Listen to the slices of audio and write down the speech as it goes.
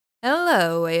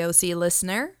Hello, AOC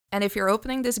listener. And if you're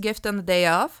opening this gift on the day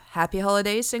off, happy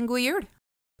holidays and Gwyr.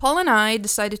 Paul and I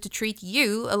decided to treat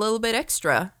you a little bit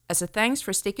extra as a thanks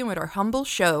for sticking with our humble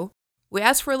show. We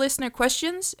asked for listener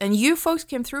questions, and you folks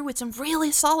came through with some really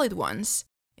solid ones.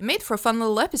 It made for a fun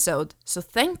little episode, so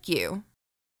thank you.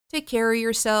 Take care of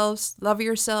yourselves,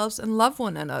 and love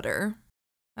one another.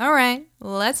 Alright,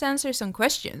 let's answer some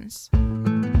questions.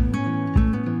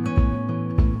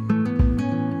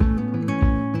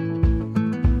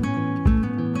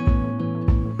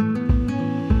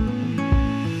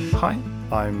 Hi,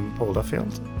 I'm Paul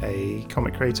Duffield, a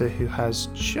comic creator who has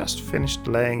just finished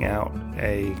laying out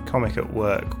a comic at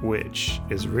work, which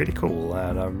is really cool,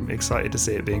 and I'm excited to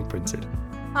see it being printed.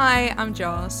 Hi, I'm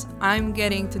Joss. I'm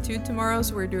getting tattooed tomorrow,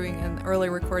 so we're doing an early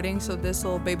recording so this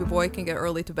little baby boy can get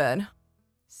early to bed.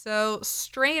 So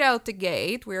straight out the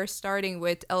gate, we're starting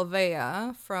with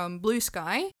Elvea from Blue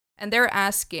Sky, and they're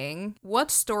asking, what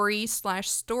stories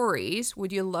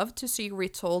would you love to see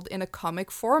retold in a comic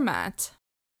format?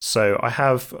 So I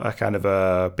have a kind of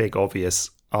a big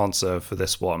obvious answer for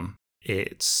this one.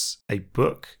 It's a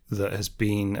book that has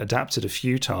been adapted a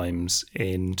few times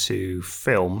into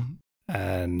film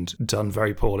and done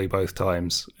very poorly both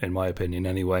times, in my opinion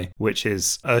anyway, which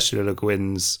is Ursula Le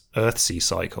Guin's Earthsea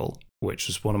Cycle, which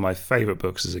was one of my favourite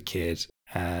books as a kid,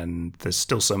 and there's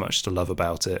still so much to love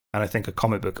about it. And I think a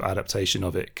comic book adaptation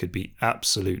of it could be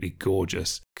absolutely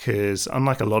gorgeous, because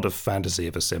unlike a lot of fantasy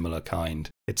of a similar kind,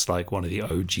 it's like one of the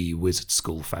OG Wizard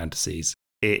School fantasies.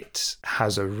 It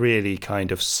has a really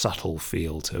kind of subtle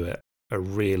feel to it, a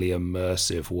really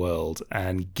immersive world,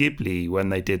 and Ghibli, when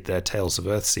they did their Tales of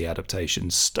Earthsea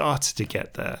adaptations, started to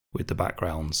get there with the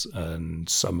backgrounds and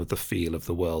some of the feel of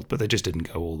the world, but they just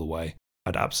didn't go all the way.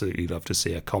 I'd absolutely love to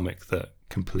see a comic that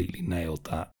completely nailed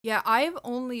that. Yeah, I've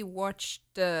only watched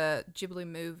the Ghibli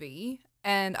movie,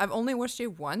 and I've only watched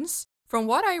it once. From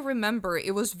what I remember,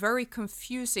 it was very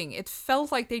confusing. It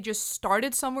felt like they just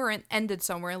started somewhere and ended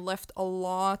somewhere and left a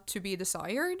lot to be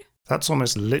desired. That's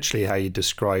almost literally how you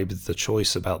describe the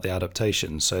choice about the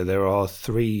adaptation. So there are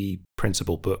 3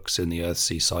 principal books in the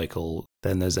Earthsea Cycle.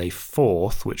 Then there's a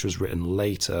 4th, which was written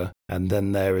later. And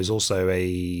then there is also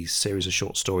a series of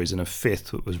short stories in a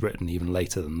 5th that was written even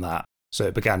later than that. So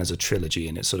it began as a trilogy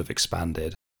and it sort of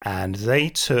expanded. And they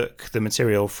took the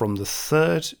material from the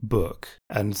 3rd book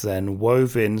and then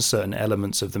wove in certain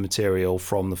elements of the material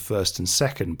from the 1st and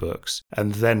 2nd books,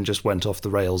 and then just went off the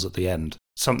rails at the end.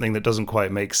 Something that doesn't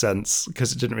quite make sense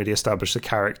because it didn't really establish the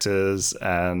characters,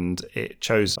 and it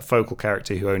chose a focal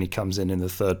character who only comes in the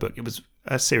 3rd book. It was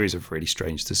a series of really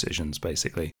strange decisions,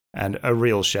 basically. And a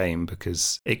real shame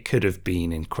because it could have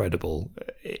been incredible.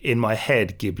 In my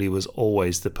head, Ghibli was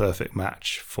always the perfect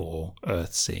match for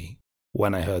Earthsea.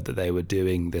 When I heard that they were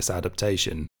doing this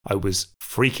adaptation, I was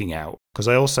freaking out because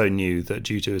I also knew that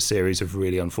due to a series of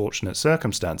really unfortunate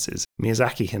circumstances,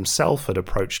 Miyazaki himself had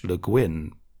approached Le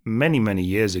Guin many, many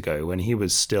years ago when he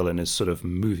was still in his sort of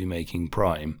movie-making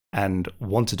prime and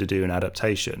wanted to do an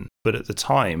adaptation. But at the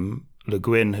time, Le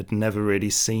Guin had never really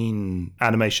seen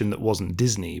animation that wasn't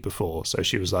Disney before, so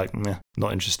she was like,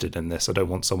 not interested in this. I don't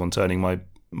want someone turning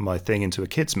my thing into a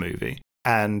kids' movie.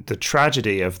 And the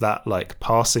tragedy of that, like,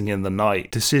 passing in the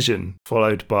night decision,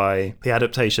 followed by the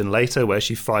adaptation later where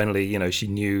she finally, she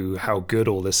knew how good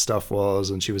all this stuff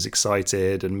was and she was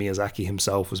excited, and Miyazaki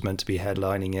himself was meant to be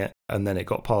headlining it. And then it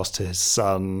got passed to his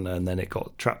son, and then it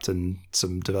got trapped in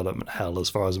some development hell,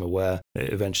 as far as I'm aware.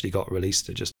 It eventually got released.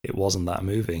 It wasn't that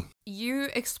movie. You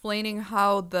explaining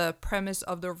how the premise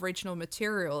of the original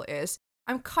material is,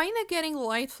 I'm kind of getting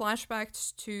light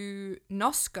flashbacks to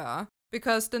Nazca,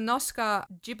 because the Nazca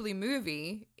Ghibli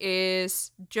movie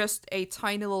is just a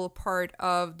tiny little part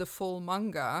of the full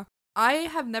manga. I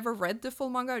have never read the full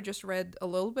manga, I just read a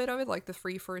little bit of it, like the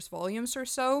 3 first volumes or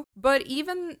so. But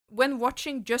even when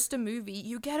watching just the movie,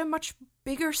 you get a much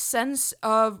bigger sense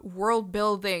of world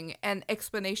building and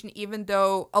explanation, even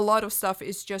though a lot of stuff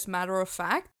is just matter of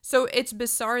fact. So it's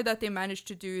bizarre that they managed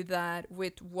to do that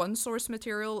with one source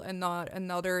material and not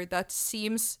another that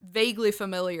seems vaguely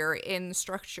familiar in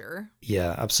structure.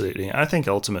 Yeah, absolutely. I think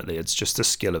ultimately it's just the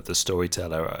skill of the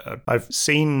storyteller. I've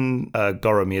seen a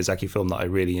Goro Miyazaki film that I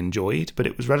really enjoyed, but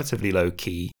it was relatively low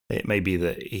key. It may be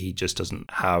that he just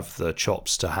doesn't have the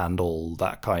chops to handle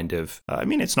that kind of...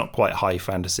 it's not quite high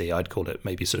fantasy. I'd call it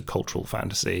maybe sort of cultural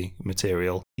fantasy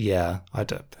material. Yeah,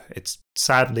 it's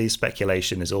sadly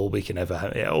speculation is all we can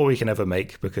ever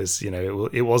make because,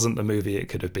 it wasn't the movie it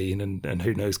could have been, and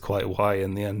who knows quite why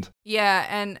in the end. Yeah,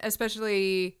 and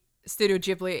especially Studio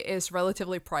Ghibli is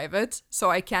relatively private, so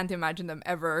I can't imagine them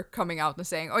ever coming out and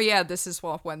saying, oh yeah, this is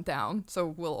what went down. So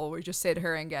we'll always just sit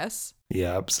here and guess.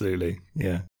 Yeah, absolutely.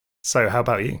 Yeah. So how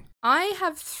about you? I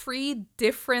have 3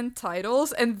 different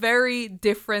titles and very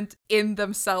different in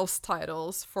themselves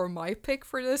titles for my pick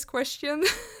for this question.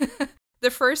 The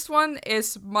first one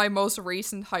is my most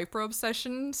recent hyper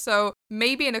obsession, so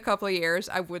maybe in a couple of years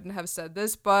I wouldn't have said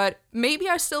this, but maybe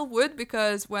I still would,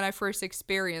 because when I first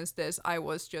experienced this, I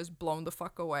was just blown the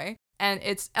fuck away. And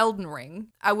it's Elden Ring.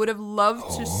 I would have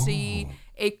loved to see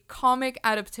a comic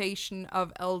adaptation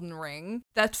of Elden Ring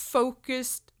that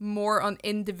focused more on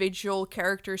individual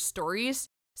character stories.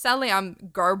 Sadly, I'm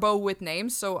garbo with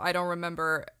names, so I don't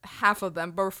remember half of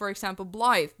them. But for example,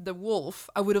 Blythe, the wolf,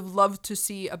 I would have loved to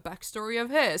see a backstory of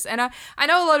his. And I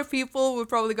know a lot of people would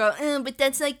probably go, but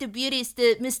that's like the beauty, is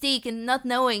the mystique and not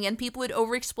knowing, and people would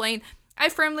over-explain. I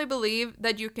firmly believe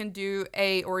that you can do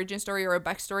a origin story or a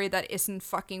backstory that isn't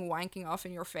fucking wanking off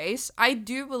in your face. I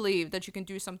do believe that you can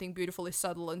do something beautifully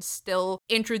subtle and still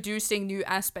introducing new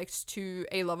aspects to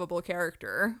a lovable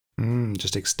character.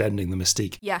 Just extending the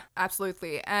mystique. Yeah,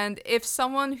 absolutely. And if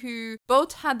someone who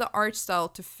both had the art style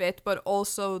to fit, but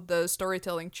also the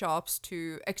storytelling chops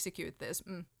to execute this,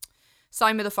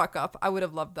 sign me the fuck up. I would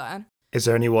have loved that. Is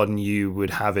there anyone you would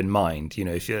have in mind? You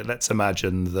know, if you, let's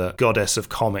imagine the goddess of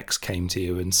comics came to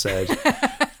you and said,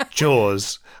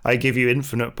 Jaws, I give you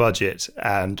infinite budget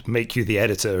and make you the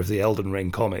editor of the Elden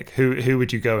Ring comic. Who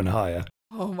would you go and hire?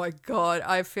 Oh my god,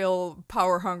 I feel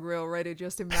power hungry already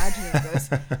just imagining this.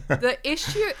 The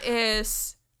issue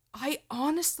is, I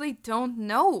honestly don't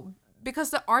know,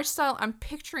 because the art style I'm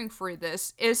picturing for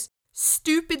this is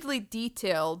stupidly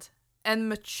detailed and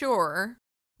mature.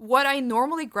 What I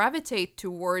normally gravitate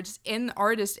towards in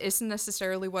artists isn't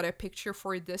necessarily what I picture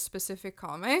for this specific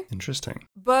comic. Interesting.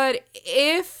 But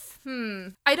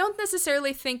I don't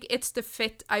necessarily think it's the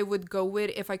fit I would go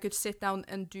with if I could sit down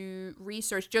and do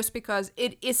research, just because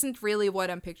it isn't really what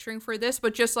I'm picturing for this.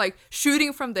 But just like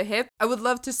shooting from the hip, I would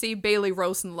love to see Bailey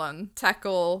Rosenlund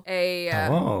tackle a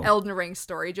Elden Ring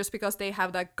story, just because they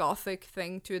have that gothic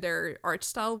thing to their art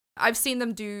style. I've seen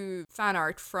them do fan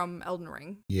art from Elden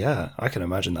Ring. Yeah, I can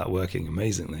imagine that working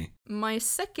amazingly. My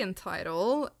second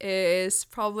title is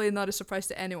probably not a surprise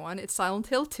to anyone. It's Silent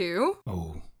Hill 2.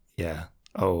 Oh, yeah.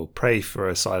 Oh, pray for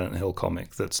a Silent Hill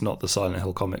comic that's not the Silent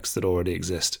Hill comics that already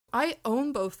exist. I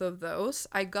own both of those.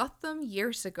 I got them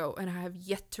years ago and I have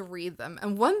yet to read them.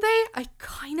 And one day I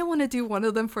kind of want to do one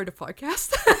of them for the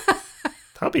podcast.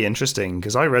 That'd be interesting,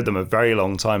 because I read them a very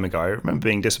long time ago. I remember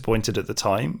being disappointed at the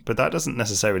time, but that doesn't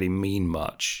necessarily mean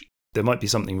much. There might be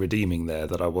something redeeming there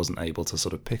that I wasn't able to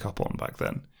sort of pick up on back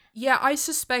then. Yeah, I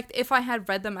suspect if I had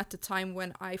read them at the time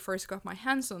when I first got my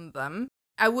hands on them,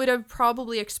 I would have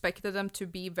probably expected them to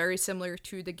be very similar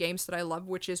to the games that I love,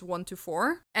 which is 1 to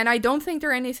 4. And I don't think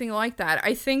they're anything like that.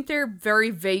 I think they're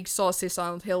very vague, saucy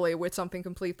Silent Hill-y with something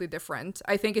completely different.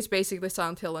 I think it's basically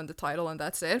Silent Hill in the title, and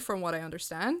that's it, from what I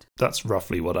understand. That's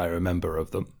roughly what I remember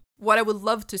of them. What I would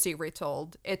love to see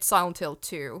retold, it's Silent Hill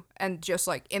 2, and just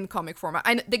like in comic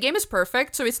format. The game is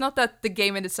perfect, so it's not that the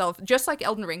game in itself, just like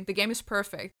Elden Ring, the game is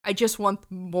perfect. I just want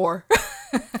more.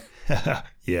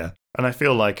 Yeah. And I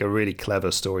feel like a really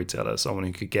clever storyteller, someone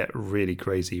who could get really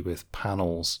crazy with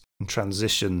panels and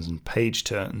transitions and page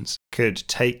turns, could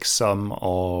take some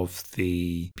of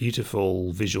the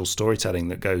beautiful visual storytelling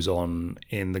that goes on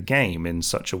in the game in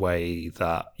such a way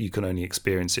that you can only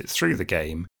experience it through the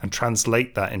game and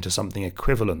translate that into something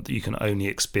equivalent that you can only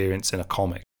experience in a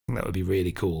comic. I think that would be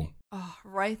really cool. Oh,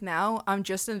 right now, I'm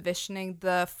just envisioning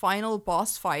the final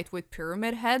boss fight with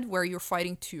Pyramid Head, where you're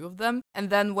fighting 2 of them. And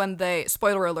then when they,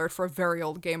 spoiler alert for a very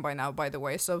old game by now, by the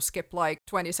way, so skip like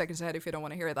 20 seconds ahead if you don't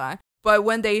want to hear that. But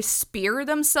when they spear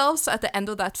themselves at the end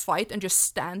of that fight and just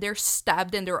stand there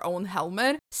stabbed in their own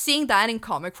helmet, seeing that in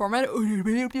comic format.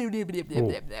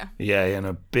 Yeah, and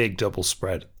a big double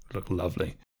spread. Look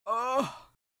lovely. Oh.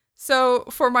 So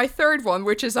for my third one,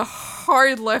 which is a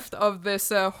hard left of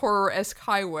this horror-esque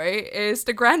highway, is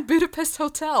the Grand Budapest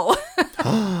Hotel.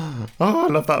 Oh, I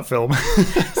love that film.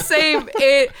 Same.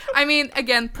 I mean,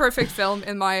 again, perfect film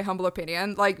in my humble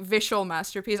opinion. Like, visual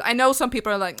masterpiece. I know some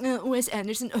people are like, Wes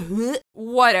Anderson.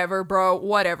 Whatever, bro.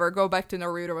 Whatever. Go back to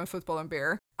Naruto and football and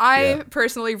beer. I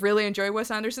personally really enjoy Wes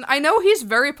Anderson. I know he's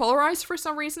very polarized for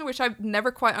some reason, which I've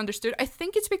never quite understood. I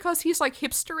think it's because he's like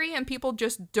hipstery and people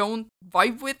just don't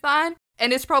vibe with that.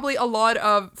 And it's probably a lot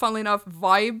of, funnily enough,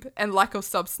 vibe and lack of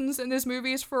substance in his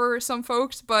movies for some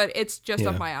folks, but it's just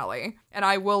up my alley. And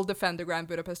I will defend the Grand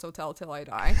Budapest Hotel till I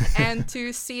die. And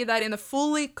to see that in a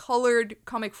fully colored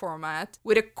comic format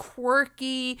with a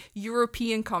quirky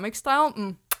European comic style,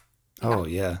 Oh,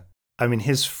 yeah. I mean,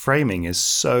 his framing is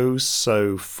so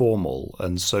formal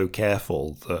and so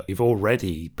careful that you've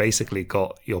already basically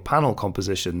got your panel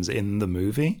compositions in the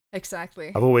movie.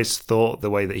 Exactly. I've always thought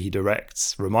the way that he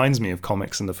directs reminds me of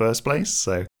comics in the first place,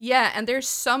 so... Yeah, and there's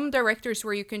some directors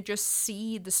where you can just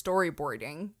see the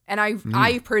storyboarding. And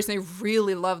I personally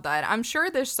really love that. I'm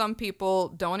sure there's some people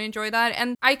don't enjoy that.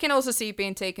 And I can also see it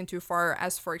being taken too far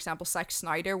as, for example, Zack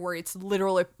Snyder, where it's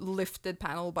literally lifted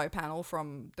panel by panel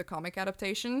from the comic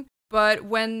adaptation. But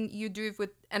when you do it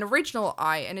with an original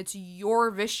eye and it's your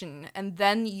vision, and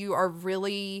then you are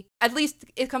really, at least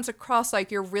it comes across like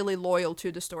you're really loyal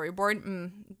to the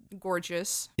storyboard.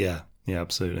 Gorgeous. Yeah,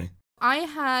 absolutely. I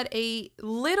had a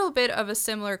little bit of a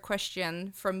similar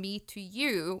question from me to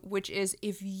you, which is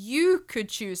if you could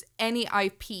choose any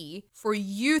IP for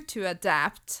you to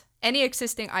adapt, any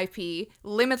existing IP,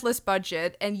 limitless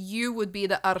budget, and you would be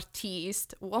the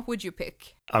artiste, what would you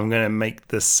pick? I'm going to make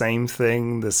the same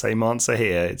thing, the same answer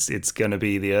here. It's going to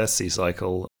be the Earthsea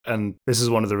cycle. And this is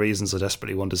one of the reasons I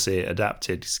desperately want to see it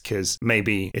adapted, because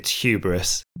maybe it's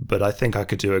hubris, but I think I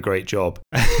could do a great job.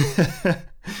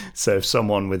 So if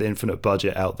someone with infinite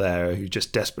budget out there who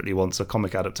just desperately wants a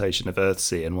comic adaptation of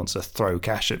Earthsea and wants to throw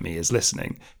cash at me is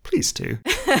listening, please do.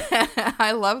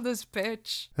 I love this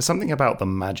pitch. There's something about the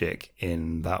magic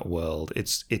in that world.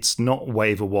 It's not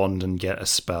wave a wand and get a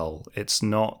spell. It's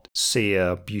not see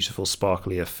a beautiful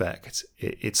sparkly effect.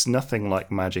 It's nothing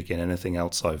like magic in anything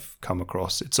else I've come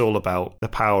across. It's all about the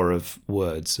power of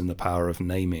words and the power of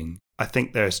naming. I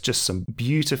think there's just some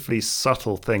beautifully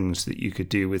subtle things that you could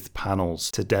do with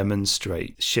panels to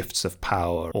demonstrate shifts of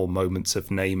power or moments of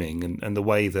naming, and the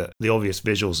way that the obvious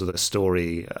visuals of the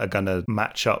story are going to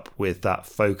match up with that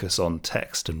focus on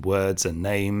text and words and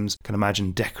names. I can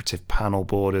imagine decorative panel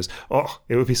borders. Oh,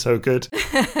 it would be so good.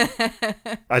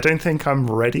 I don't think I'm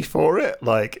ready for it.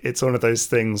 Like, it's one of those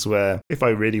things where if I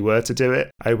really were to do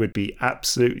it, I would be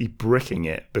absolutely bricking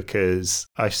it, because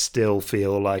I still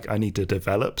feel like I need to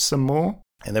develop some more.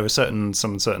 And there were certain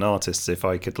artists, if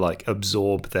I could like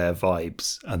absorb their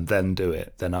vibes and then do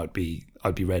it, then I'd be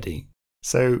ready.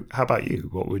 So how about you?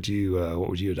 What would you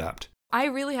adapt? I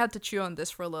really had to chew on this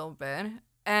for a little bit,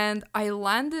 and I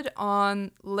landed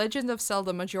on Legend of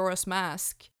Zelda Majora's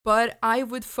Mask, but I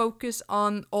would focus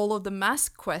on all of the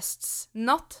mask quests,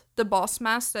 not the boss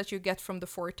masks that you get from the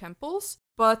 4 temples,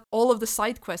 but all of the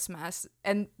side quest masks,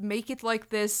 and make it like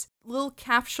this little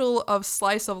capsule of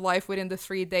slice of life within the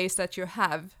 3 days that you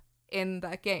have in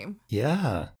that game.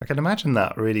 Yeah, I can imagine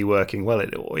that really working well.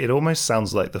 It almost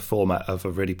sounds like the format of a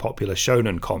really popular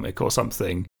shonen comic or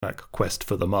something, like Quest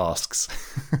for the Masks.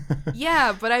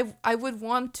 Yeah, but I would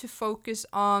want to focus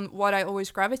on what I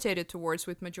always gravitated towards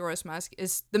with Majora's Mask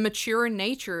is the mature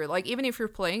nature. Like, even if you're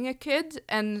playing a kid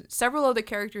and several of the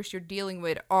characters you're dealing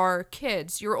with are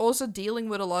kids, you're also dealing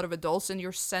with a lot of adults, and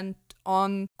you're sent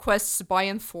on quests by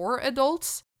and for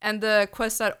adults. And the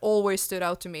quest that always stood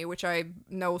out to me, which I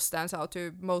know stands out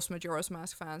to most Majora's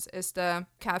Mask fans, is the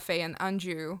Kafei and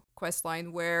Anju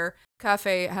questline, where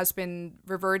Kafei has been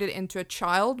reverted into a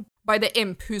child by the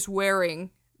imp who's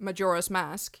wearing Majora's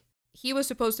Mask. He was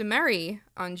supposed to marry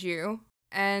Anju,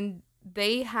 and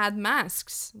they had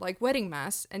masks, like wedding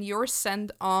masks, and you're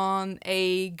sent on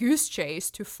a goose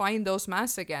chase to find those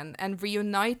masks again and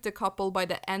reunite the couple by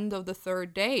the end of the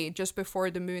 3rd day, just before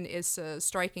the moon is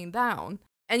striking down.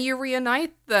 And you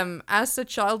reunite them as a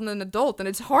child and an adult, and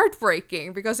it's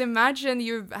heartbreaking, because imagine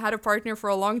you've had a partner for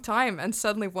a long time and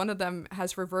suddenly one of them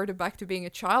has reverted back to being a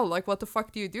child. Like, what the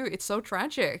fuck do you do? It's so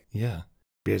tragic. Yeah.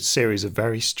 Be a series of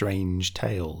very strange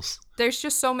tales. There's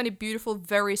just so many beautiful,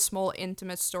 very small,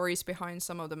 intimate stories behind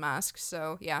some of the masks.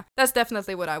 So yeah, that's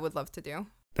definitely what I would love to do.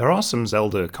 There are some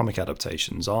Zelda comic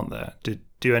adaptations, aren't there?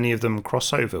 Do any of them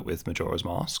cross over with Majora's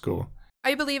Mask, or...?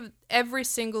 I believe every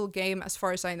single game, as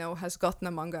far as I know, has gotten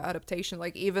a manga adaptation,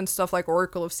 like even stuff like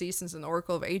Oracle of Seasons and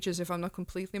Oracle of Ages, if I'm not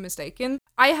completely mistaken.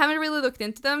 I haven't really looked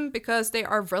into them because they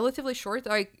are relatively short.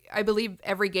 I believe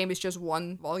every game is just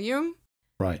 1 volume.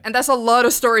 Right. And that's a lot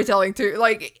of storytelling too.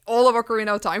 Like, all of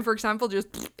Ocarina of Time, for example,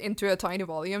 just into a tiny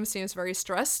volume seems very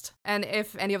stressed. And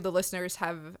if any of the listeners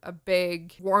have a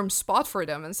big warm spot for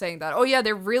them and saying that, oh yeah,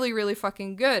 they're really, really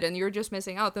fucking good and you're just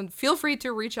missing out, then feel free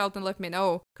to reach out and let me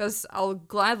know, because I'll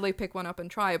gladly pick one up and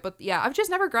try. But yeah, I've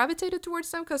just never gravitated towards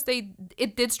them because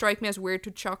it did strike me as weird to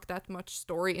chuck that much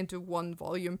story into 1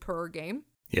 volume per game.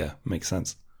 Yeah, makes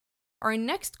sense. Our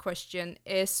next question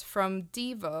is from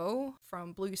Devo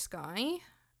from Blue Sky.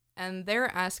 And they're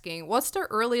asking, what's the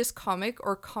earliest comic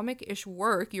or comic-ish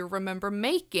work you remember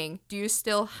making? Do you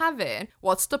still have it?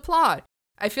 What's the plot?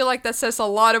 I feel like that says a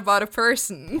lot about a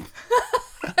person.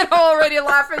 And all already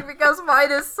laughing because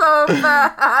mine is so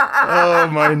bad. Oh,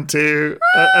 mine too.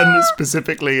 And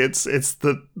specifically, it's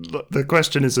the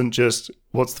question isn't just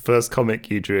what's the first comic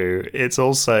you drew. It's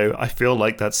also, I feel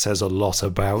like that says a lot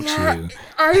about you.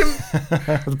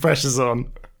 The pressure's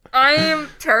on. I am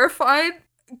terrified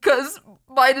because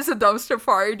mine is a dumpster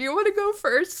fire. Do you want to go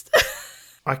first?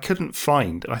 I couldn't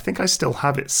find. I think I still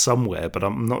have it somewhere, but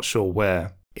I'm not sure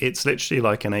where. It's literally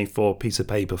like an A4 piece of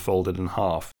paper folded in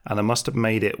half. And I must have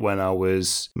made it when I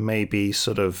was maybe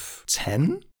sort of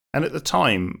 10. And at the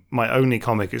time, my only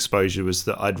comic exposure was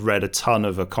that I'd read a ton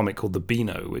of a comic called The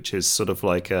Beano, which is sort of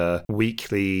like a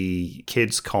weekly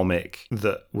kids comic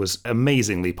that was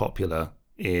amazingly popular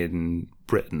in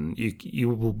Britain.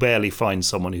 You will barely find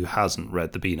someone who hasn't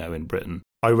read The Beano in Britain.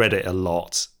 I read it a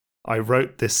lot. I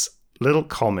wrote this little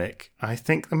comic. I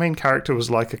think the main character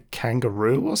was like a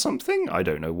kangaroo or something. I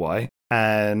don't know why.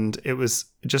 And it was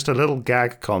just a little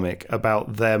gag comic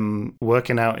about them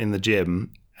working out in the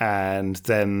gym, and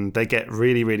then they get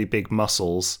really, really big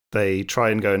muscles. They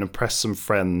try and go and impress some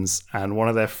friends, and one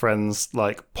of their friends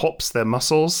like pops their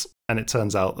muscles, and it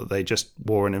turns out that they just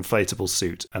wore an inflatable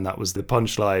suit, and that was the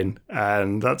punchline,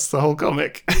 and that's the whole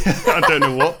comic. I don't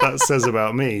know what that says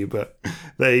about me, but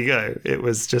there you go. It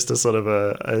was just a sort of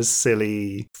a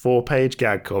silly 4-page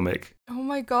gag comic. Oh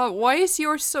my god, why is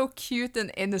yours so cute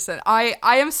and innocent? I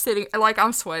am sitting, like,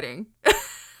 I'm sweating.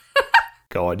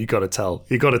 Go on, you gotta tell.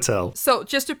 So,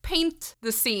 just to paint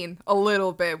the scene a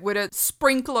little bit with a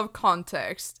sprinkle of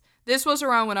context, this was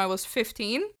around when I was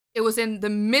 15. It was in the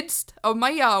midst of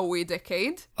my yaoi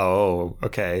decade. Oh,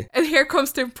 okay. And here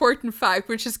comes the important fact,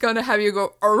 which is gonna have you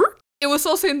go, er? It was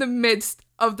also in the midst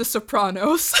of The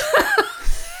Sopranos.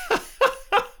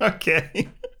 Okay.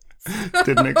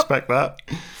 Didn't expect that.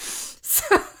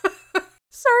 Sorry,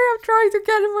 I'm trying to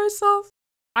get it myself.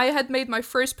 I had made my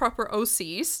first proper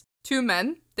OCs. 2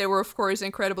 men. They were, of course,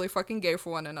 incredibly fucking gay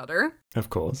for one another.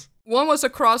 Of course. One was a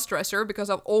cross-dresser,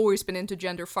 because I've always been into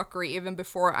gender fuckery, even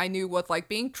before I knew what, like,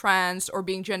 being trans or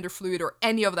being gender fluid or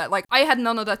any of that. Like, I had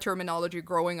none of that terminology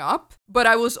growing up, but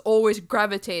I was always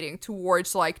gravitating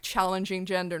towards, like, challenging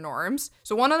gender norms.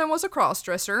 So one of them was a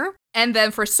cross-dresser, and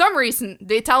then for some reason,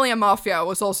 the Italian mafia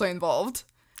was also involved.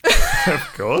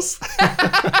 Of course. Because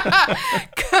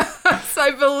I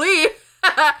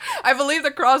believe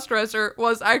the crossdresser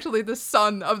was actually the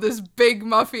son of this big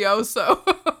mafioso.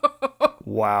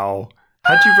 Wow.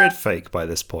 Had you read Fake by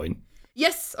this point?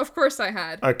 Yes, of course I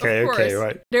had. Okay,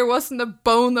 right. There wasn't a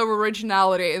bone of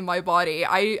originality in my body.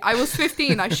 I was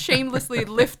 15. I shamelessly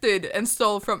lifted and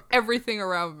stole from everything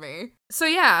around me. So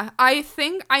yeah, I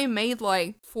think I made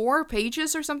like 4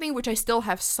 pages or something, which I still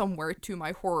have somewhere to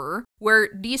my horror, where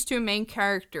these 2 main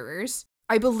characters,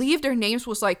 I believe their names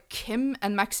was like Kim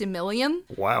and Maximilian.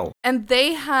 Wow. And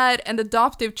they had an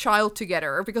adoptive child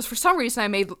together because for some reason I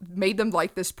made them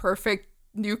like this perfect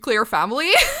nuclear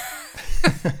family.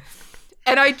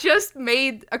 And I just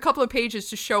made a couple of pages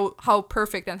to show how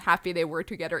perfect and happy they were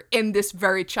together in this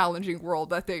very challenging world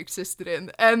that they existed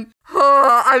in. And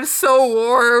I'm so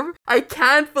warm. I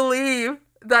can't believe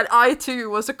that I too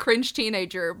was a cringe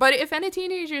teenager. But if any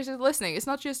teenagers is listening, it's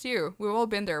not just you. We've all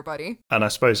been there, buddy. And I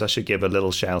suppose I should give a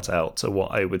little shout out to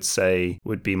what I would say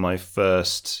would be my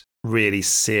first really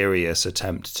serious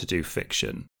attempt to do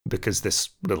fiction, because this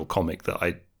little comic that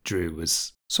I drew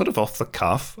was sort of off the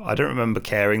cuff. I don't remember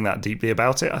caring that deeply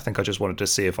about it. I think I just wanted to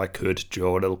see if I could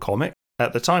draw a little comic.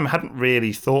 At the time, I hadn't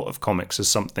really thought of comics as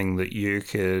something that you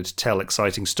could tell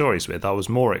exciting stories with. I was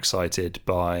more excited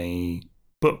by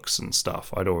books and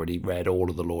stuff. I'd already read all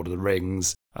of the Lord of the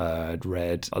Rings. I'd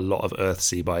read a lot of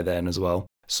Earthsea by then as well.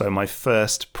 So my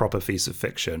first proper piece of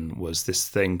fiction was this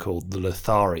thing called The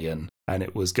Litharian, and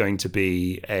it was going to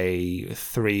be a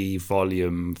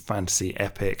 3-volume fantasy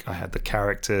epic. I had the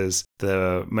characters.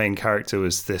 The main character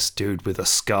was this dude with a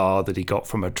scar that he got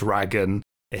from a dragon.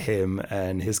 Him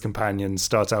and his companions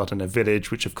start out in a village,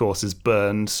 which of course is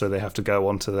burned, so they have to go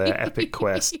on to their epic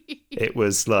quest. It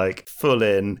was like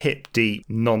full-in, hip-deep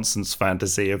nonsense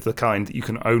fantasy of the kind that you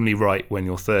can only write when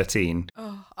you're 13.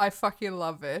 Oh, I fucking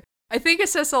love it. I think it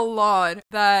says a lot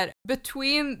that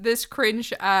between this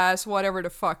cringe-ass whatever the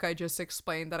fuck I just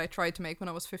explained that I tried to make when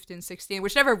I was 15, 16,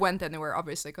 which never went anywhere,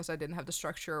 obviously, because I didn't have the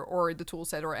structure or the tool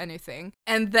set or anything.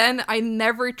 And then I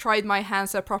never tried my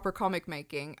hands at proper comic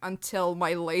making until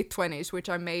my late 20s, which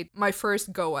I made my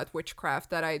first go at witchcraft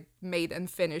that I made and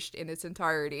finished in its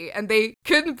entirety. And they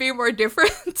couldn't be more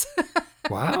different.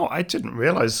 Wow, I didn't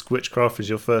realize Witchcraft was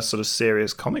your first sort of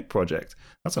serious comic project.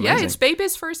 That's amazing. Yeah, it's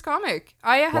Baby's first comic.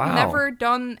 I have never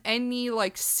done any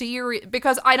like serious,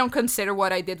 because I don't consider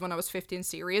what I did when I was 15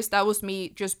 serious. That was me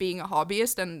just being a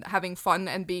hobbyist and having fun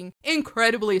and being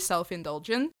incredibly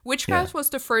self-indulgent. Witchcraft was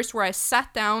the first where I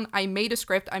sat down, I made a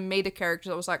script, I made a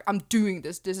character. I was like, I'm doing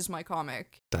this. This is my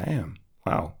comic. Damn.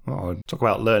 Wow. Well, talk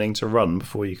about learning to run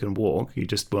before you can walk. You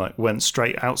just went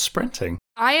straight out sprinting.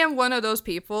 I am one of those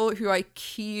people who I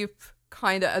keep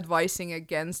kind of advising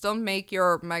against. Don't make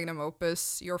your magnum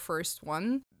opus your first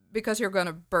one, because you're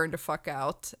gonna burn the fuck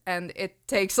out and it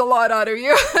takes a lot out of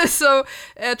you. So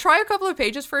try a couple of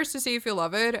pages first to see if you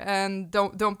love it, and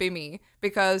don't be me,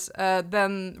 because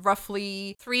then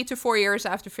roughly 3 to 4 years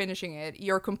after finishing it,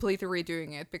 you're completely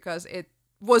redoing it because it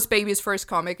was Baby's first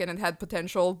comic and it had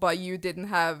potential, but you didn't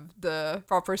have the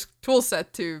proper tool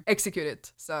set to execute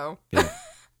it. So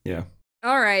Yeah.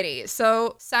 Alrighty,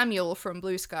 so Samuel from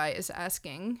Blue Sky is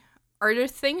asking, are there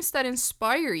things that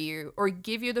inspire you or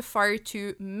give you the fire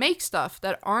to make stuff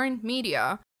that aren't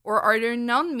media? Or are there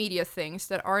non-media things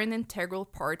that are an integral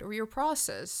part of your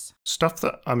process? Stuff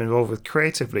that I'm involved with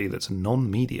creatively that's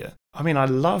non-media. I mean, I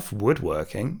love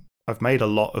woodworking. I've made a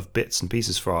lot of bits and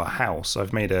pieces for our house.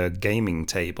 I've made a gaming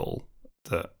table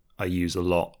that I use a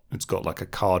lot. It's got like a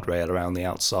card rail around the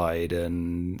outside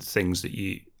and things that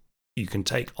you can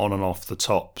take on and off the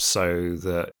top so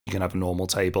that you can have a normal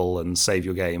table and save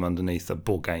your game underneath a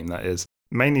board game, that is.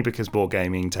 Mainly because board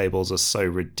gaming tables are so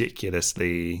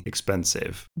ridiculously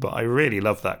expensive. But I really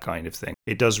love that kind of thing.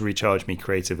 It does recharge me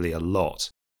creatively a lot.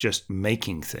 Just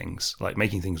making things, like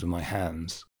making things with my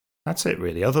hands. That's it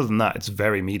really. Other than that, it's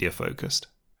very media focused.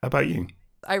 How about you?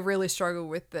 I really struggle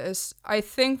with this. I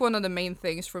think one of the main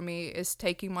things for me is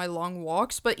taking my long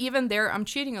walks, but even there I'm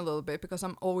cheating a little bit because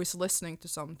I'm always listening to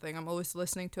something. I'm always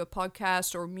listening to a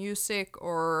podcast or music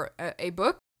or a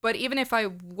book. But even if I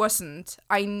wasn't,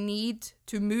 I need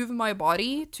to move my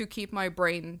body to keep my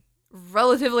brain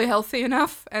relatively healthy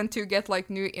enough and to get like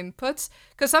new inputs,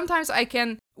 because sometimes I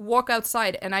can walk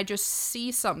outside and I just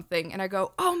see something and I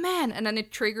go, oh man, and then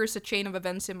it triggers a chain of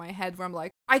events in my head where I'm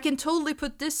like, I can totally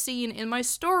put this scene in my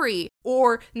story,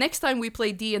 or next time we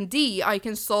play D&D I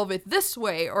can solve it this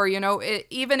way, or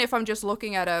even if I'm just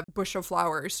looking at a bush of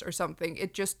flowers or something,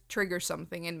 it just triggers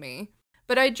something in me.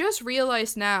 But I just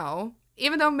realized now,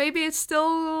 even though maybe it's still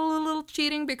a little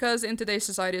cheating because in today's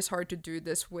society it's hard to do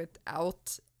this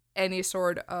without any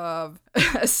sort of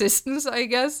assistance, I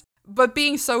guess. But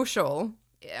being social,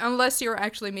 unless you're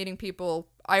actually meeting people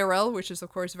IRL, which is of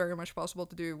course very much possible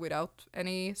to do without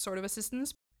any sort of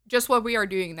assistance, just what we are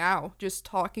doing now, just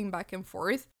talking back and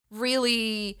forth,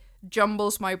 really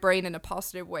jumbles my brain in a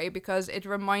positive way, because it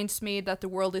reminds me that the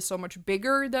world is so much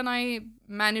bigger than I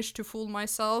managed to fool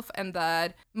myself, and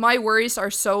that my worries are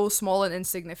so small and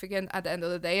insignificant at the end of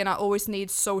the day, and I always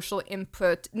need social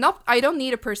input. I don't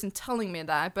need a person telling me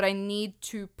that, but I need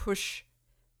to push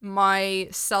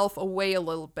myself away a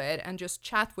little bit and just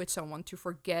chat with someone to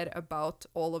forget about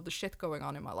all of the shit going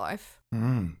on in my life.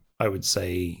 I would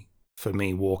say for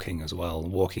me, walking as well,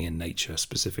 walking in nature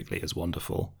specifically is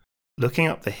wonderful. Looking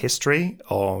up the history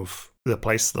of the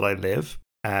place that I live,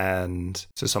 and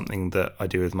so something that I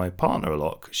do with my partner a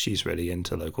lot, 'cause she's really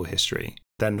into local history.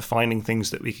 Then finding things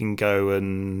that we can go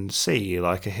and see,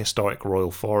 like a historic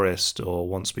royal forest, or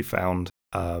once we found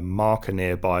a marker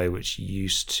nearby which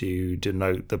used to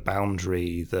denote the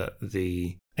boundary that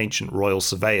the ancient royal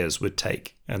surveyors would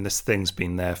take. And this thing's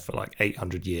been there for like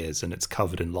 800 years and it's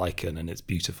covered in lichen and it's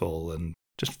beautiful, and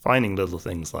just finding little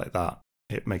things like that.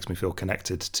 It makes me feel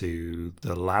connected to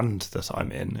the land that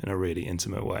I'm in a really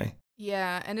intimate way.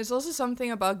 Yeah, and it's also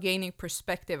something about gaining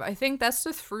perspective. I think that's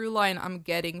the through line I'm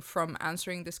getting from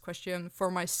answering this question for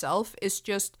myself, is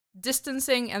just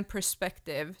distancing and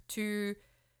perspective to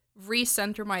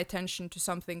recenter my attention to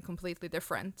something completely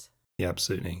different. Yeah,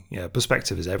 absolutely. Yeah,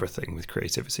 perspective is everything with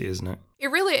creativity, isn't it? It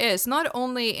really is, not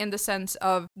only in the sense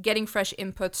of getting fresh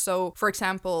input. So, for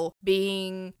example,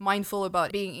 being mindful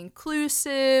about being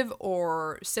inclusive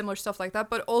or similar stuff like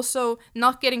that, but also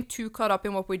not getting too caught up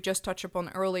in what we just touched upon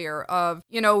earlier of,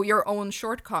 your own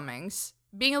shortcomings.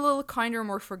 Being a little kinder,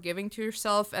 more forgiving to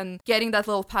yourself, and getting that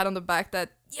little pat on the back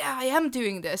that, yeah, I am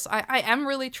doing this. I am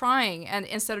really trying. And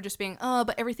instead of just being, oh,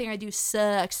 but everything I do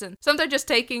sucks. And sometimes just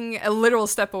taking a literal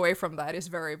step away from that is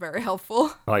very, very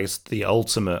helpful. Like, it's the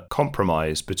ultimate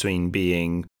compromise between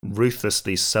being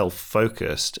ruthlessly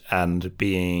self-focused and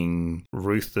being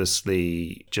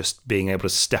ruthlessly just being able to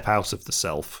step out of the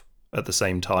self at the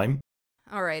same time.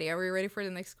 Alrighty, are we ready for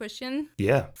the next question?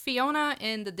 Yeah. Fiona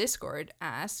in the Discord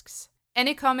asks,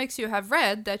 Any comics you have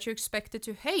read that you expected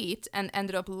to hate and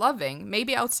ended up loving,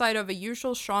 maybe outside of a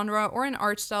usual genre or an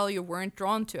art style you weren't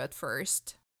drawn to at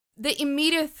first. The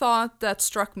immediate thought that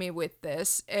struck me with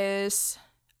this is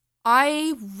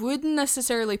I wouldn't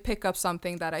necessarily pick up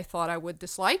something that I thought I would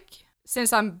dislike,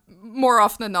 since I'm more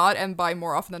often than not, and by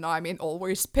more often than not, I mean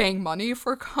always paying money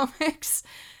for comics.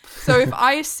 So if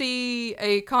I see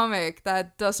a comic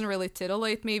that doesn't really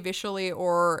titillate me visually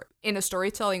or in a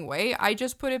storytelling way, I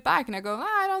just put it back and I go,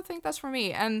 I don't think that's for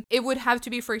me. And it would have to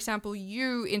be, for example,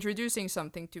 you introducing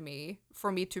something to me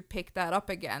for me to pick that up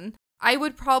again. I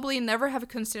would probably never have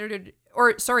considered,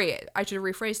 or sorry, I should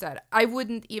rephrase that. I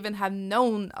wouldn't even have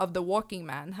known of The Walking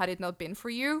Man had it not been for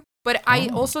you. But I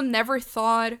also never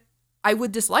thought I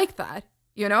would dislike that,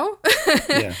 you know?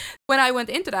 Yeah. When I went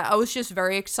into that, I was just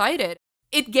very excited.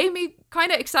 It gave me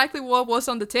kind of exactly what was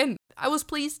on the tin. I was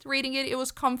pleased reading it. It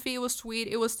was comfy. It was sweet.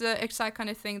 It was the exact kind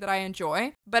of thing that I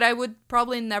enjoy. But I would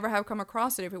probably never have come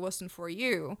across it if it wasn't for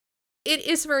you. It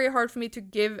is very hard for me to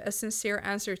give a sincere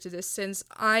answer to this, since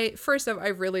I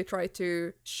really try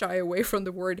to shy away from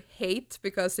the word hate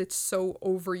because it's so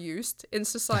overused in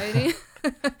society.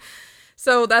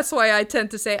 So that's why I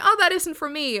tend to say, oh, that isn't for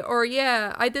me, or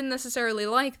yeah, I didn't necessarily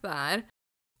like that.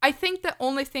 I think the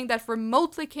only thing that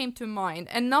remotely came to mind,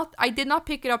 and I did not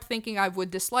pick it up thinking I would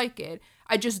dislike it,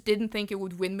 I just didn't think it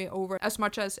would win me over as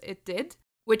much as it did,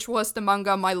 which was the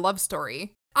manga My Love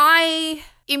Story. I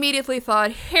immediately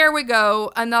thought, here we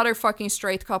go, another fucking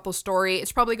straight couple story.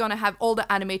 It's probably gonna have all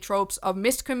the anime tropes of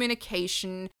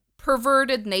miscommunication,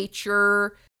 perverted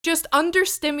nature, just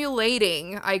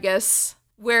understimulating, I guess,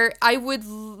 where I would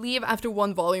leave after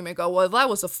one volume and go, well, that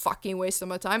was a fucking waste of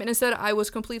my time. And instead, I was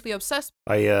completely obsessed.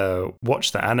 I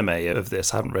watched the anime of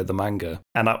this, I haven't read the manga,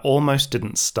 and I almost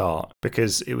didn't start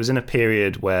because it was in a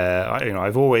period where,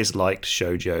 I've always liked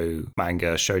shoujo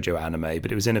manga, shoujo anime,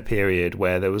 but it was in a period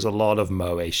where there was a lot of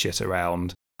moe shit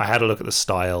around. I had a look at the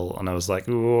style and I was like,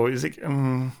 oh, is it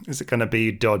going to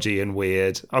be dodgy and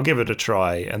weird? I'll give it a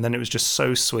try. And then it was just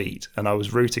so sweet and I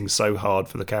was rooting so hard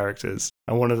for the characters.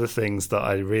 And one of the things that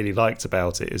I really liked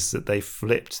about it is that they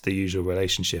flipped the usual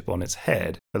relationship on its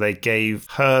head. They gave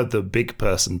her the big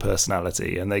person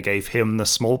personality and they gave him the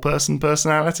small person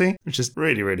personality, which is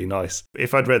really, really nice.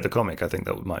 If I'd read the comic, I think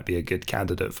that might be a good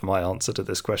candidate for my answer to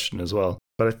this question as well.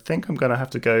 But I think I'm going to have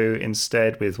to go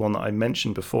instead with one that I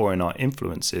mentioned before in our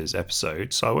influences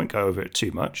episode, so I won't go over it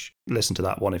too much. Listen to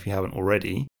that one if you haven't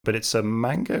already. But it's a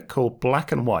manga called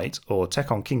Black and White, or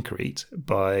Tekkon Kinkreet,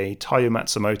 by Taiyo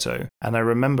Matsumoto. And I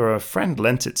remember a friend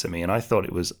lent it to me and I thought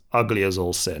it was ugly as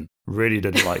all sin. Really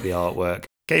didn't like the artwork.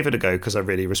 Gave it a go because I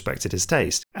really respected his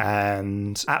taste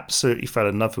and absolutely fell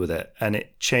in love with it. And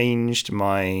it changed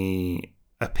my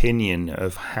opinion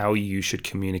of how you should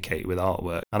communicate with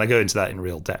artwork. And I go into that in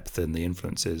real depth in the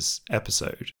influences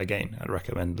episode. Again, I'd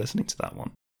recommend listening to that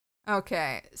one.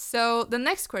 Okay, so the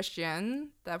next question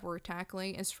that we're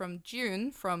tackling is from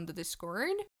June from the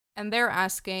Discord. And they're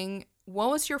asking,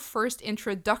 what was your first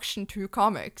introduction to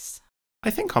comics? I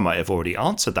think I might have already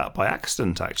answered that by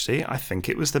accident, actually. I think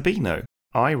it was the Beano.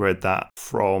 I read that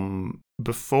from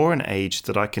before an age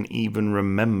that I can even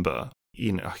remember.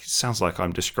 It sounds like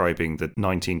I'm describing the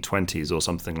 1920s or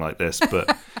something like this,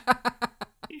 but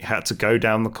you had to go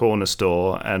down the corner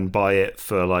store and buy it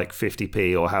for like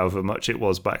 50p or however much it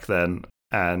was back then.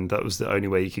 And that was the only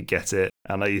way you could get it.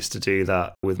 And I used to do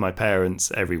that with my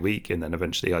parents every week. And then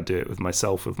eventually I'd do it with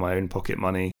myself with my own pocket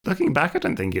money. Looking back, I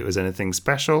don't think it was anything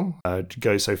special. I'd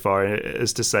go so far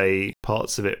as to say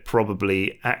parts of it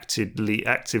probably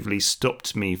actively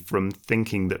stopped me from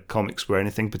thinking that comics were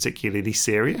anything particularly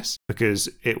serious. Because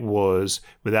it was,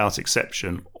 without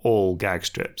exception, all gag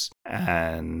strips.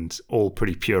 And all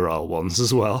pretty puerile ones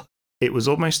as well. It was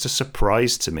almost a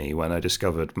surprise to me when I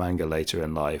discovered manga later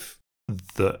in life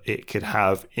that it could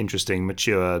have interesting,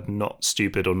 mature, not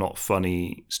stupid or not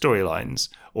funny storylines,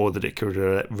 or that it could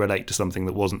relate to something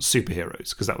that wasn't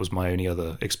superheroes, because that was my only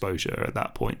other exposure at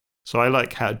that point. So I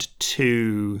had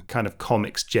two kind of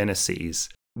comics genesis.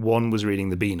 One was reading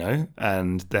the Beano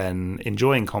and then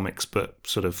enjoying comics but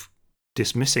sort of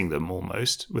dismissing them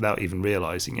almost without even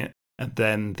realizing it. And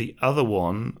then the other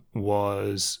one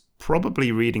was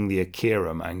probably reading the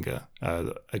Akira manga.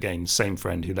 Again, same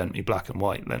friend who lent me Black and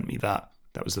White lent me that.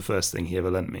 That was the first thing he ever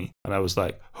lent me. And I was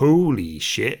like, holy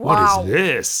shit, wow. What is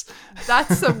this?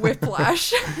 That's a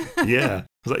whiplash. Yeah.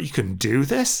 I was like, you can do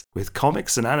this with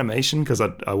comics and animation? Because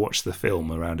I watched the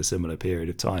film around a similar period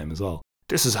of time as well.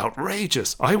 This is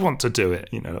outrageous. I want to do it.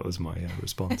 That was my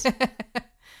response.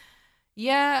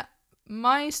 Yeah,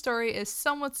 my story is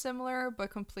somewhat similar, but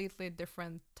completely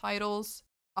different titles.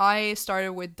 I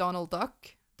started with Donald Duck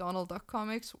Donald Duck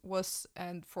comics was,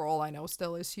 and for all I know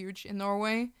still is, huge in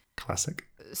Norway. Classic.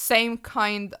 Same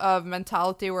kind of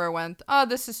mentality where I went, oh,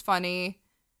 this is funny,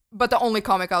 but the only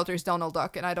comic out there is Donald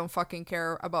Duck, and I don't fucking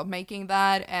care about making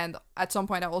that. And at some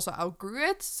point I also outgrew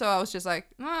it, so I was just like,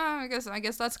 I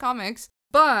guess that's comics.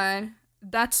 But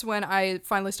that's when I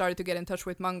finally started to get in touch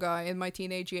with manga in my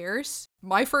teenage years.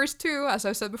 My first two, as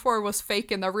I said before, was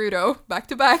Fake and Naruto, back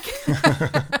to back.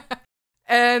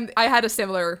 And I had a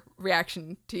similar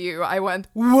reaction to you. I went,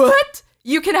 what?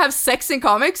 You can have sex in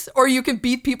comics, or you can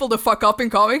beat people the fuck up in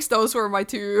comics? Those were my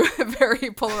two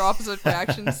very polar opposite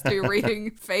reactions to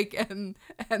reading Fake and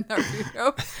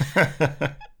Naruto.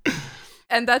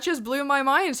 And that just blew my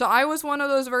mind. So I was one of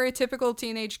those very typical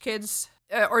teenage kids.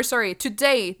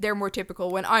 Today they're more typical.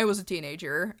 When I was a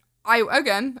teenager, I,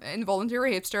 again,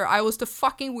 involuntary hipster, I was the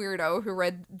fucking weirdo who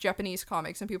read Japanese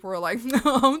comics, and people were like,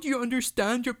 how do you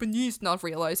understand Japanese? Not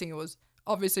realizing it was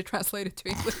obviously translated to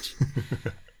English.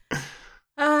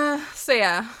 So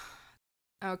yeah.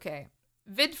 Okay.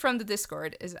 Vid from the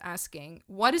Discord is asking,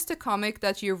 what is the comic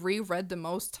that you've reread the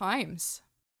most times?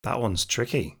 That one's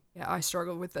tricky. Yeah, I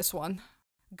struggle with this one.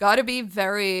 Gotta be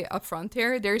very upfront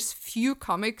here. There's few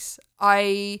comics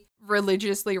I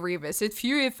religiously revisit,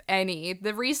 few if any.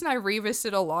 The reason I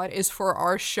revisit a lot is for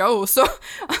our show. So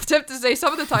I'm tempted to say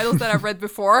some of the titles that I've read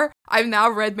before, I've now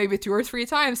read maybe 2 or 3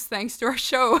 times thanks to our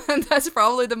show. And that's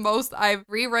probably the most I've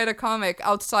reread a comic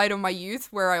outside of my youth,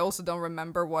 where I also don't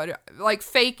remember what. Like,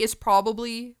 Fake is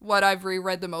probably what I've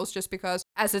reread the most, just because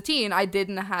as a teen, I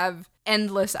didn't have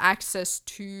endless access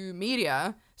to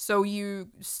media. So you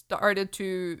started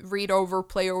to read over,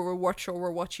 play over, watch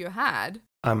over what you had.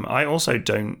 I also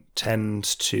don't tend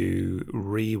to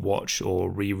rewatch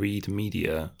or reread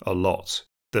media a lot.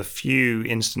 The few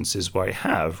instances where I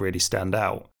have really stand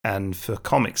out. And for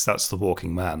comics, that's The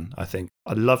Walking Man, I think.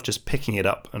 I love just picking it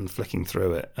up and flicking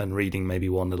through it and reading maybe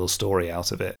one little story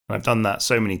out of it. And I've done that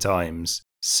so many times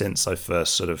since I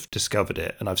first sort of discovered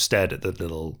it, and I've stared at the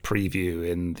little preview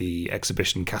in the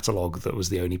exhibition catalogue that was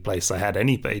the only place I had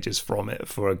any pages from it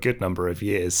for a good number of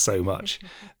years, so much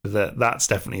that that's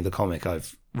definitely the comic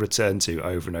I've returned to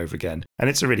over and over again. And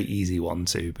it's a really easy one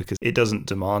too, because it doesn't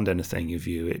demand anything of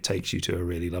you. It takes you to a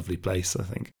really lovely place, I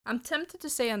think. I'm tempted to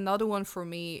say another one for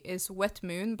me is Wet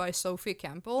Moon by Sophie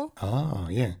Campbell. Ah,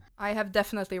 yeah. I have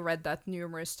definitely read that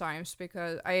numerous times,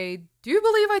 because I do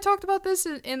believe I talked about this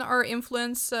in our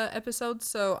influence episode,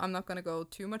 so I'm not going to go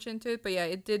too much into it. But yeah,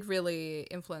 it did really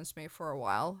influence me for a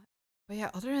while. But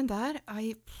yeah, other than that,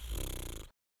 I...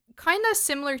 kind of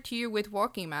similar to you with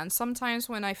Walking Man. Sometimes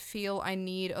when I feel I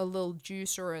need a little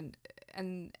juice or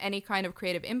and any kind of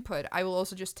creative input, I will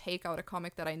also just take out a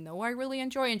comic that I know I really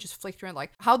enjoy and just flick through and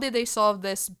like, how did they solve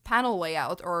this panel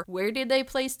layout? Or where did they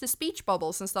place the speech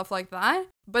bubbles and stuff like that?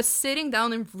 But sitting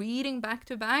down and reading back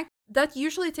to back, that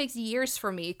usually takes years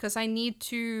for me, because I need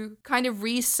to kind of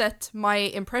reset my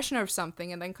impression of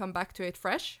something and then come back to it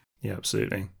fresh. Yeah,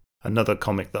 absolutely. Another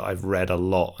comic that I've read a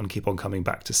lot and keep on coming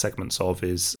back to segments of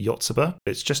is Yotsuba.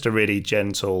 It's just a really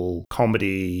gentle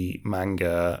comedy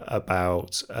manga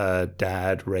about a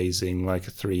dad raising like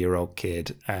a 3-year-old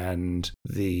kid, and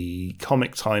the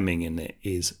comic timing in it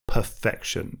is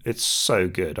perfection. It's so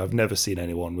good. I've never seen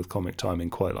anyone with comic timing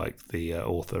quite like the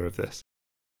author of this.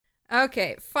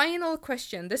 Okay, final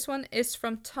question. This one is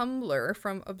from Tumblr,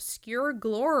 from Obscure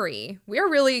Glory. We are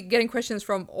really getting questions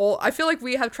from all... I feel like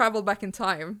we have traveled back in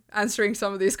time answering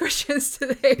some of these questions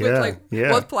today with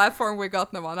what platform we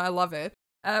got them on. I love it.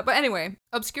 But anyway,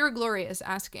 Obscure Glory is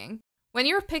asking, when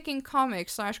you're picking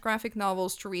comics/graphic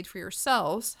novels to read for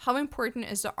yourselves, how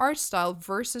important is the art style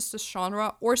versus the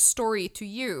genre or story to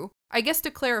you? I guess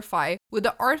to clarify, would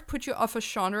the art put you off a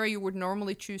genre you would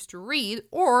normally choose to read,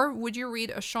 or would you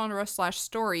read a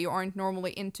genre/story you aren't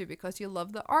normally into because you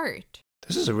love the art?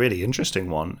 This is a really interesting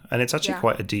one, and it's actually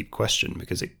quite a deep question,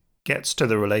 because it gets to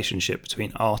the relationship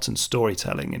between art and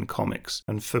storytelling in comics.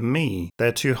 And for me,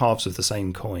 they're two halves of the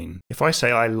same coin. If I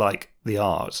say I like the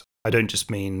art, I don't just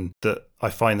mean that I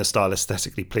find the style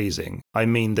aesthetically pleasing. I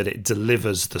mean that it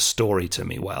delivers the story to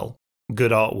me well.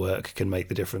 Good artwork can make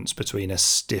the difference between a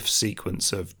stiff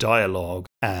sequence of dialogue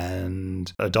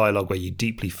and a dialogue where you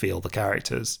deeply feel the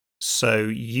characters. So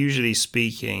usually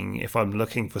speaking, if I'm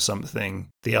looking for something,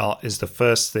 the art is the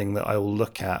first thing that I will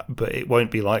look at, but it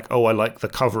won't be like, oh, I like the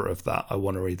cover of that, I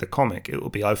want to read the comic. It will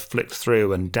be, I've flicked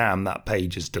through and damn, that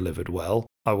page is delivered well.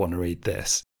 I want to read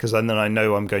this. Because then I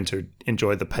know I'm going to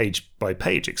enjoy the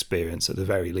page-by-page experience at the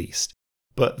very least.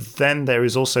 But then there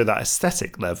is also that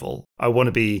aesthetic level. I want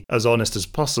to be as honest as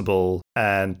possible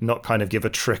and not kind of give a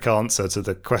trick answer to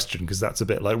the question, because that's a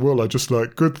bit like, well, I just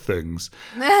like good things.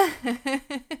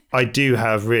 I do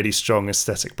have really strong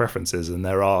aesthetic preferences, and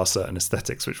there are certain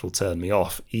aesthetics which will turn me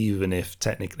off, even if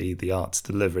technically the art's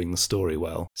delivering the story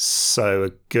well. So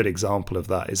a good example of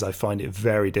that is I find it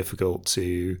very difficult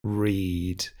to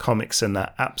read comics in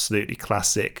that absolutely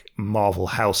classic Marvel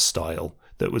house style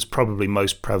that was probably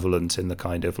most prevalent in the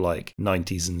kind of like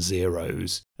 90s and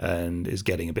zeros and is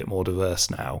getting a bit more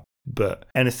diverse now. But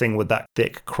anything with that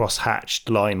thick cross-hatched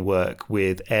line work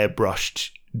with airbrushed,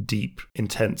 deep,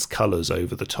 intense colours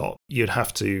over the top, you'd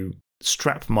have to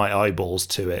strap my eyeballs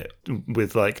to it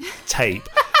with like tape.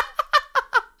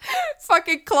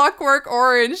 Fucking Clockwork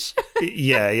Orange.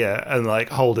 Yeah, and like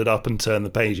hold it up and turn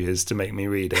the pages to make me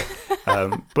read it.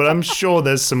 But I'm sure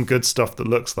there's some good stuff that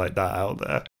looks like that out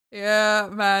there. Yeah,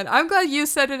 man. I'm glad you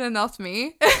said it and not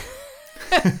me.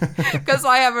 Because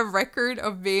I have a record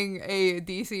of being a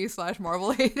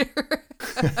DC/Marvel hater.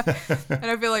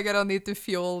 And I feel like I don't need to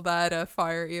fuel that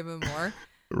fire even more.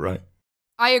 Right.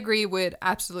 I agree with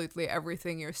absolutely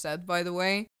everything you said, by the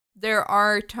way. There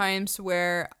are times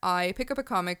where I pick up a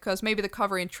comic because maybe the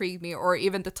cover intrigued me or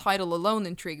even the title alone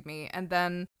intrigued me, and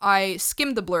then I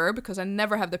skim the blurb because I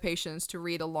never have the patience to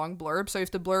read a long blurb. So if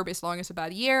the blurb is long as a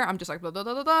bad year, I'm just like blah, blah,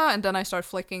 blah, blah, blah, and then I start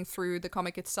flicking through the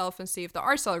comic itself and see if the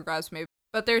art style grabs me.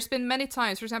 But there's been many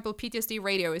times, for example, PTSD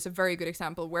Radio is a very good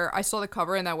example, where I saw the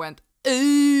cover and I went,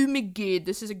 oh my god,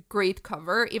 this is a great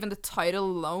cover. Even the title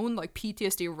alone, like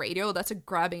PTSD Radio, that's a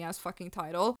grabbing ass fucking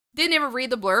title. Didn't even read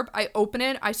the blurb. I opened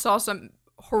it. I saw some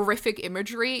horrific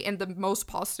imagery in the most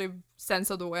positive sense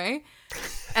of the way.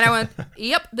 And I went,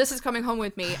 yep, this is coming home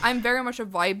with me. I'm very much a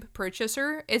vibe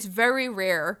purchaser. It's very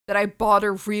rare that I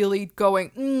bother really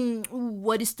going,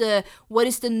 what is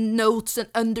the notes and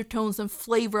undertones and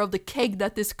flavor of the keg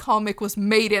that this comic was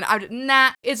made in?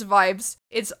 Nah, it's vibes.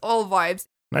 It's all vibes.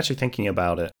 I'm actually thinking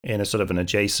about it in a sort of an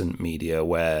adjacent media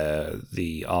where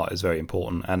the art is very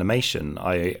important. Animation,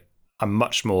 I'm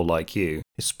much more like you,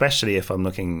 especially if I'm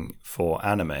looking for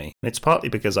anime. And it's partly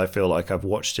because I feel like I've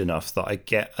watched enough that I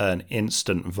get an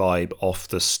instant vibe off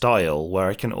the style where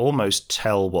I can almost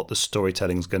tell what the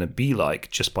storytelling's going to be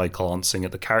like just by glancing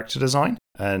at the character design.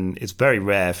 And it's very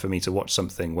rare for me to watch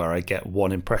something where I get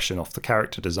one impression off the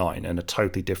character design and a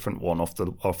totally different one off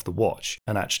the watch.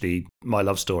 And actually, My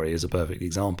Love Story is a perfect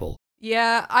example.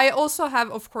 Yeah, I also have,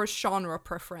 of course, genre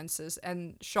preferences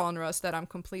and genres that I'm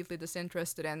completely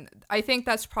disinterested in. I think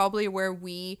that's probably where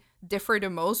we differ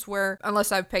the most, where,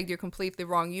 unless I've pegged you completely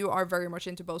wrong, you are very much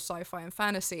into both sci-fi and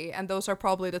fantasy, and those are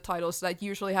probably the titles that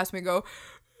usually has me go,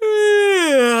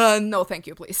 no thank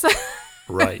you, please.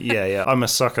 Right, yeah. I'm a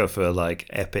sucker for, like,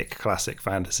 epic classic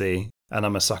fantasy, and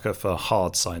I'm a sucker for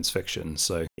hard science fiction,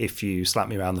 so if you slap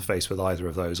me around the face with either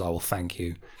of those, I will thank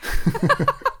you.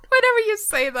 Whenever you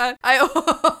say that, I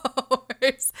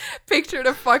always picture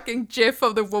the fucking gif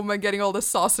of the woman getting all the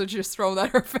sausages thrown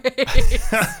at her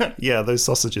face. Yeah, those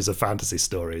sausages are fantasy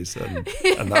stories,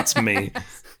 and that's me.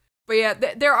 But yeah,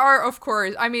 there are, of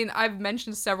course, I mean, I've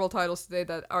mentioned several titles today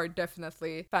that are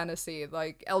definitely fantasy,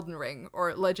 like Elden Ring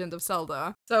or Legend of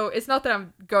Zelda. So it's not that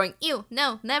I'm going, ew,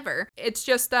 no, never. It's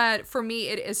just that for me,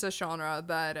 it is a genre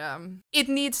that it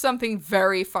needs something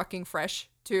very fucking fresh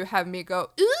to have me go,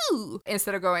 ooh,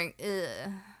 instead of going,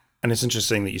 ugh. And it's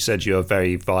interesting that you said you're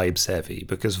very vibes heavy,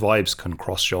 because vibes can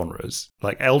cross genres.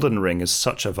 Like Elden Ring is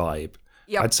such a vibe.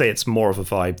 Yep. I'd say it's more of a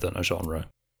vibe than a genre.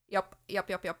 Yep.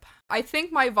 I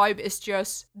think my vibe is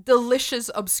just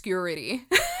delicious obscurity.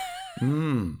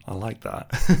 I like that.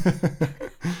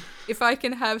 If I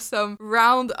can have some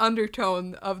round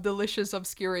undertone of delicious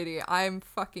obscurity, I'm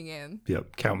fucking in.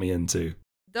 Yep, count me in too.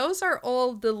 Those are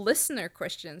all the listener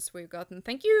questions we've gotten.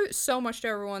 Thank you so much to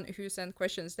everyone who sent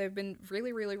questions. They've been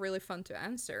really, really, really fun to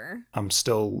answer. I'm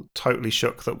still totally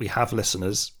shook that we have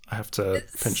listeners. I have to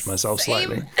pinch myself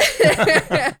slightly.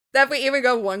 That we even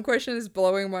got one question is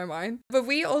blowing my mind. But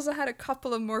we also had a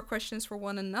couple of more questions for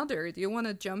one another. Do you want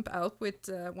to jump out with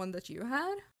one that you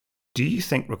had? Do you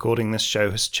think recording this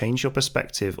show has changed your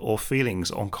perspective or feelings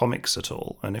on comics at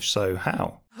all? And if so,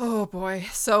 how? Oh boy.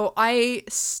 So I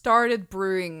started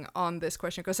brewing on this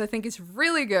question because I think it's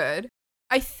really good.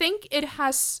 I think it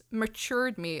has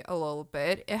matured me a little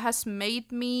bit. It has made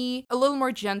me a little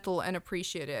more gentle and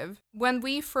appreciative. When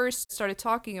we first started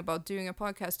talking about doing a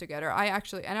podcast together,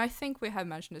 and I think we have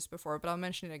mentioned this before, but I'll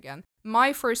mention it again.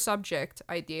 My first subject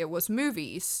idea was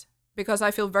movies, because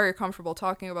I feel very comfortable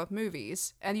talking about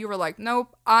movies. And you were like,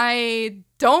 nope, I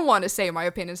don't want to say my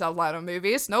opinions out loud on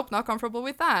movies. Nope, not comfortable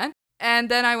with that. And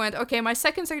then I went, okay, my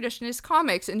second suggestion is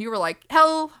comics. And you were like,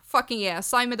 hell fucking yeah,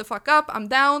 sign me the fuck up, I'm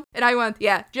down. And I went,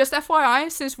 yeah, just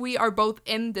FYI, since we are both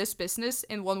in this business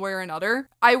in one way or another,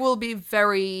 I will be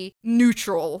very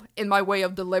neutral in my way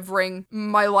of delivering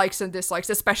my likes and dislikes,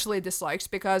 especially dislikes,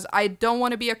 because I don't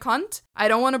want to be a cunt. I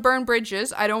don't want to burn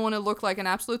bridges. I don't want to look like an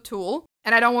absolute tool.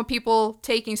 And I don't want people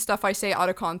taking stuff I say out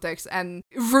of context and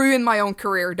ruin my own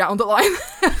career down the line.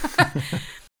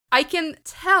 I can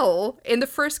tell in the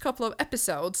first couple of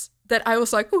episodes that I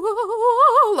was like,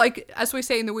 whoa, like, as we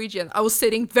say in Norwegian, I was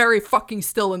sitting very fucking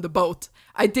still in the boat.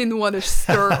 I didn't want to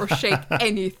stir or shake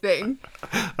anything.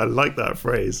 I like that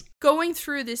phrase. Going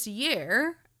through this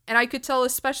year, and I could tell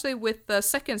especially with the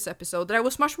second episode, that I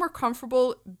was much more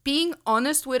comfortable being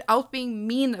honest without being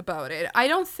mean about it. I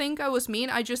don't think I was mean,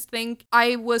 I just think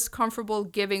I was comfortable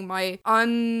giving my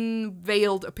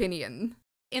unveiled opinion.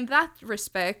 In that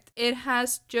respect, it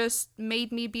has just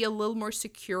made me be a little more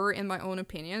secure in my own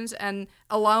opinions and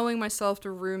allowing myself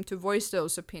the room to voice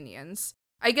those opinions.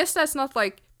 I guess that's not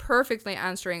like perfectly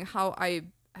answering how I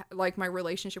like my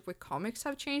relationship with comics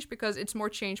have changed, because it's more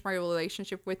changed my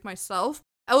relationship with myself.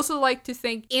 I also like to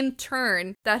think in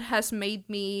turn that has made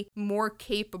me more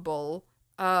capable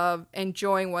of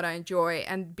enjoying what I enjoy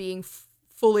and being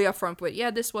fully upfront with, yeah,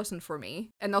 this wasn't for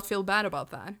me, and not feel bad about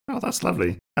that. Oh, that's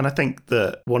lovely. And I think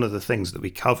that one of the things that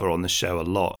we cover on the show a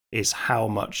lot is how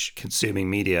much consuming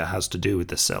media has to do with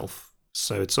the self.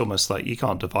 So it's almost like you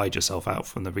can't divide yourself out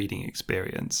from the reading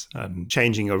experience. And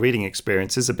changing your reading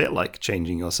experience is a bit like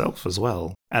changing yourself as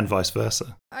well, and vice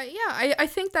versa. I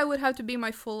think that would have to be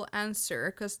my full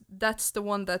answer, because that's the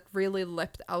one that really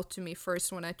leapt out to me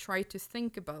first when I tried to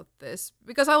think about this.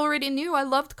 Because I already knew I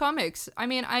loved comics. I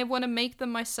mean, I want to make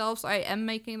them myself, so I am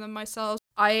making them myself.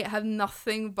 I have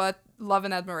nothing but love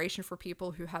and admiration for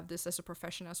people who have this as a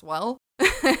profession as well.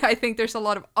 I think there's a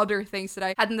lot of other things that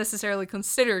I hadn't necessarily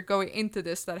considered going into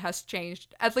this that has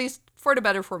changed, at least for the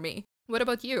better for me. What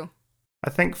about you? I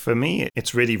think for me,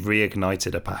 it's really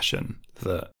reignited a passion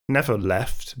that never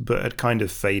left, but had kind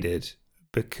of faded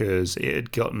because it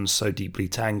had gotten so deeply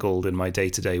tangled in my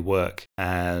day-to-day work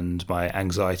and my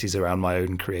anxieties around my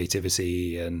own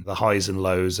creativity and the highs and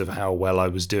lows of how well I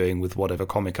was doing with whatever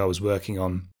comic I was working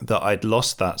on, that I'd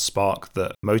lost that spark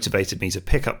that motivated me to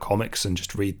pick up comics and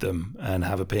just read them and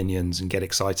have opinions and get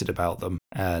excited about them.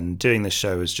 And doing this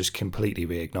show has just completely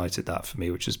reignited that for me,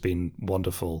 which has been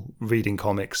wonderful. Reading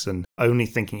comics and only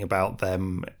thinking about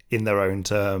them in their own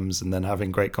terms and then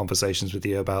having great conversations with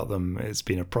you about them, it's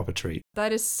been a proper treat.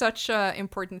 That is such an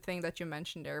important thing that you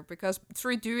mentioned there, because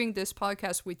through doing this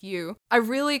podcast with you, I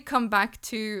really come back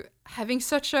to having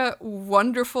such a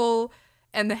wonderful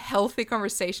and healthy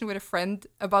conversation with a friend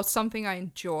about something I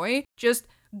enjoy. Just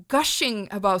gushing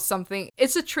about something.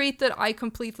 It's a trait that I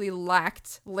completely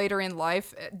lacked later in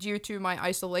life due to my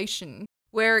isolation,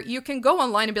 where you can go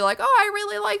online and be like, oh, I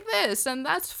really like this, and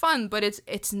that's fun, but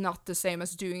it's not the same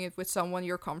as doing it with someone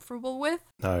you're comfortable with.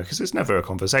 No, because it's never a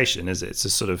conversation, is it? It's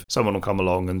just sort of someone will come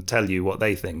along and tell you what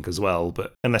they think as well,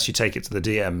 but unless you take it to the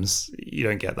DMs, you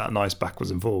don't get that nice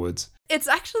backwards and forwards. It's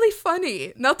actually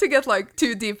funny, not to get like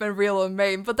too deep and real and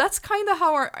main, but that's kind of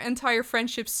how our entire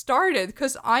friendship started,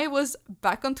 because I was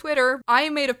back on Twitter. I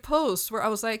made a post where I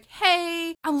was like,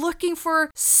 hey, I'm looking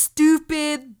for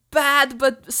stupid, bad,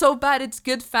 but so bad it's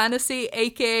good fantasy,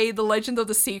 aka The Legend of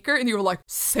the Seeker. And you were like,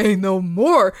 say no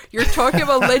more. You're talking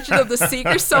about Legend of the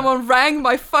Seeker. Someone rang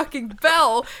my fucking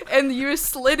bell and you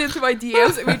slid into my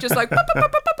DMs and we just like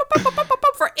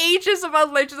for ages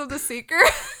about Legend of the Seeker.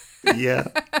 Yeah.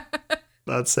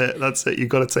 That's it. You've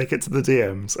got to take it to the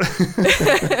DMs.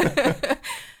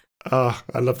 Oh,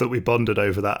 I love that we bonded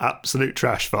over that absolute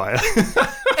trash fire.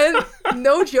 And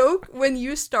no joke, when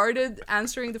you started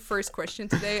answering the first question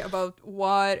today about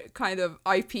what kind of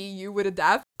IP you would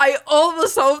adapt, I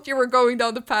almost hoped you were going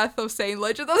down the path of saying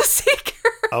Legend of the Seeker.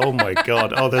 Oh my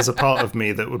god. Oh, there's a part of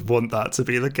me that would want that to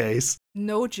be the case.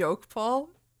 No joke, Paul.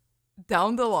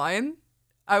 Down the line,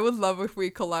 I would love if we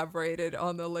collaborated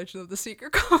on the Legend of the Seeker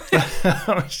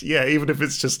comic. Yeah, even if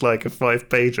it's just like a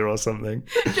 5-pager or something.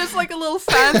 Just like a little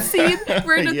fan scene.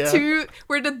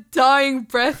 We're the dying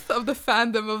breath of the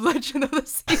fandom of Legend of the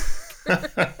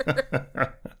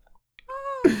Seeker.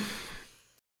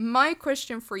 My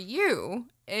question for you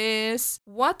is,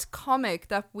 what comic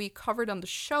that we covered on the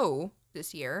show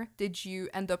this year did you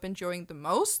end up enjoying the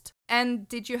most? And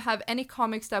did you have any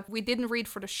comics that we didn't read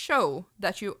for the show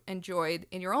that you enjoyed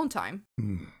in your own time?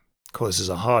 Cool, this is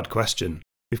a hard question.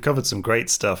 We've covered some great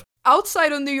stuff.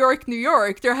 Outside of New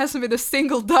York, there hasn't been a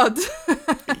single dud.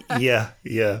 Yeah.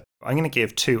 I'm going to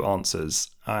give 2 answers.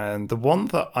 And the one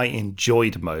that I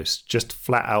enjoyed most, just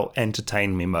flat out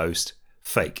entertained me most,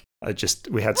 Fake.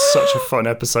 We had such a fun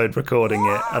episode recording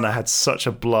it, and I had such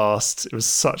a blast. It was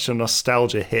such a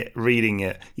nostalgia hit reading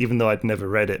it, even though I'd never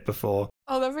read it before.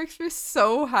 Oh, that makes me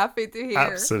so happy to hear.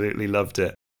 Absolutely loved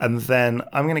it. And then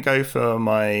I'm going to go for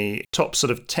my top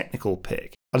sort of technical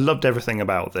pick. I loved everything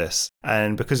about this,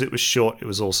 and because it was short, it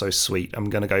was also sweet. I'm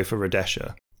going to go for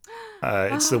Radesha.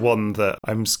 It's the one that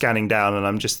I'm scanning down and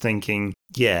I'm just thinking,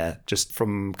 yeah, just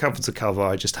from cover to cover,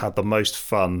 I just had the most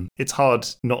fun. It's hard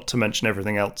not to mention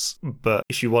everything else, but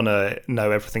if you want to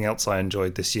know everything else I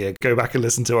enjoyed this year, go back and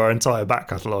listen to our entire back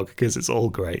catalogue because it's all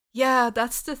great. Yeah,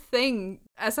 that's the thing.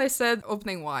 As I said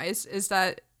opening-wise, is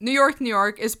that New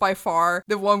York is by far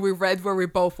the one we read where we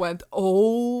both went,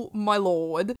 oh my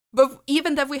lord. But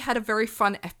even that we had a very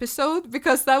fun episode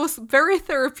because that was very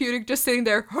therapeutic just sitting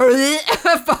there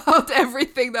about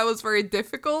everything that was very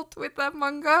difficult with that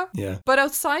manga. Yeah. But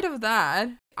outside of that,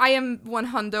 I am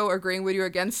 100% agreeing with you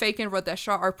again. Fake and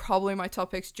Radesha are probably my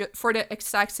top picks for the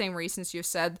exact same reasons you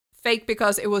said. Fake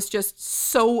because it was just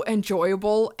so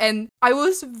enjoyable, and I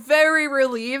was very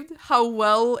relieved how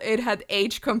well it had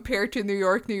aged compared to New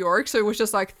York. So it was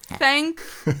just like, thank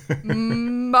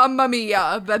mamma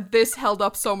mia that this held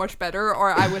up so much better,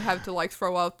 or I would have to like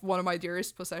throw out one of my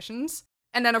dearest possessions.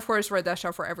 And then, of course,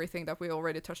 Radesha for everything that we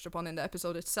already touched upon in the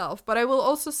episode itself. But I will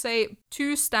also say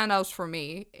 2 standouts for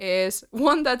me is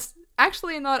one that's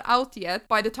actually not out yet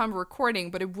by the time we're recording,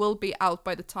 but it will be out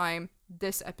by the time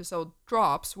this episode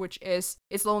drops, which is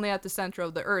It's Lonely at the Center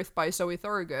of the Earth by Zoe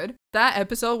Thorogood. That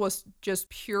episode was just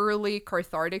purely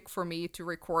cathartic for me to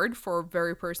record for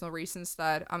very personal reasons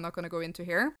that I'm not going to go into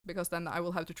here, because then I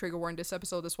will have to trigger warn this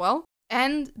episode as well.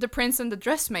 And The Prince and the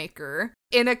Dressmaker,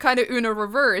 in a kind of Uno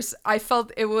reverse, I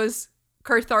felt it was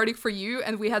cathartic for you,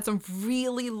 and we had some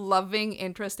really loving,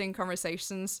 interesting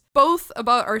conversations, both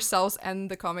about ourselves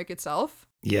and the comic itself.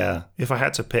 Yeah, if I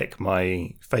had to pick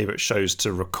my favourite shows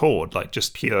to record, like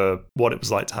just pure what it was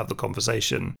like to have the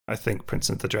conversation, I think Prince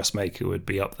and the Dressmaker would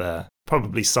be up there.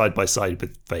 Probably side by side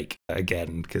with Fake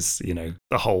again, because, you know,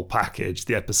 the whole package,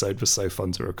 the episode was so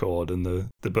fun to record and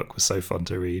the book was so fun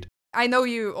to read. I know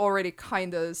you already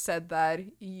kind of said that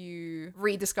you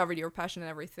rediscovered your passion and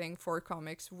everything for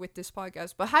comics with this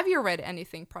podcast, but have you read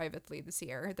anything privately this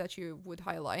year that you would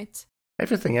highlight?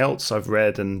 Everything else I've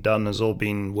read and done has all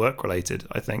been work-related,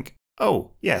 I think.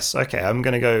 Oh, yes, okay, I'm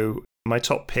going to go my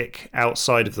top pick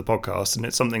outside of the podcast, and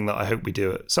it's something that I hope we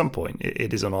do at some point.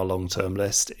 It is on our long-term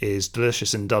list, is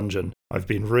Delicious in Dungeon. I've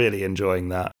been really enjoying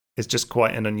that. It's just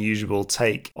quite an unusual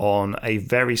take on a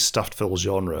very stuffed full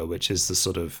genre, which is the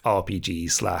sort of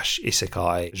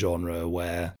RPG/isekai genre,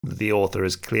 where the author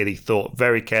has clearly thought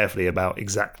very carefully about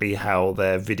exactly how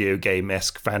their video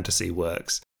game-esque fantasy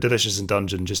works. Delicious in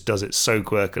Dungeon just does it so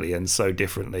quirkily and so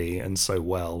differently and so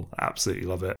well. Absolutely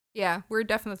love it. Yeah, we're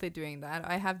definitely doing that.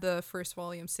 I have the first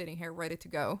volume sitting here ready to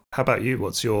go. How about you?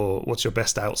 What's your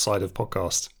best outside of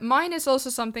podcast? Mine is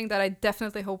also something that I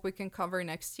definitely hope we can cover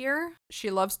next year. She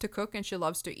Loves to Cook and She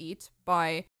Loves to Eat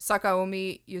by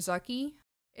Sakaomi Yuzaki.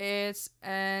 It's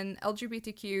an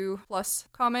LGBTQ plus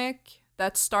comic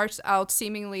that starts out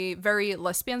seemingly very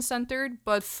lesbian-centered,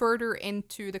 but further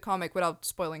into the comic, without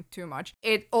spoiling too much,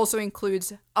 it also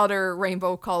includes other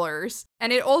rainbow colors.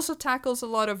 And it also tackles a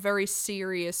lot of very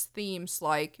serious themes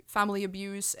like family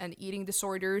abuse and eating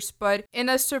disorders, but in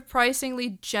a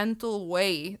surprisingly gentle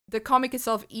way. The comic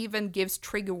itself even gives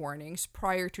trigger warnings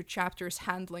prior to chapters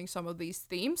handling some of these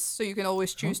themes, so you can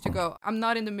always choose to go, I'm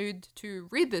not in the mood to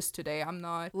read this today, I'm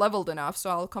not leveled enough,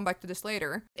 so I'll come back to this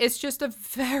later. It's just a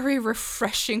very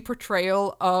refreshing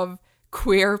portrayal of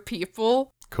queer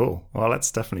people. Cool. Well,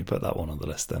 let's definitely put that one on the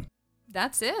list then.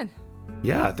 That's it.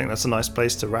 Yeah, I think that's a nice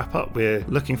place to wrap up. We're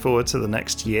looking forward to the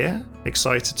next year,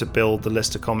 excited to build the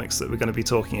list of comics that we're going to be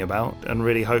talking about, and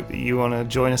really hope that you want to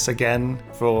join us again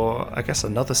for, I guess,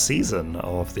 another season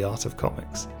of The Art of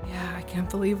Comics. Yeah, I can't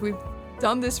believe we've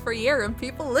done this for a year and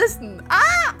people listen.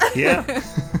 Ah! Yeah.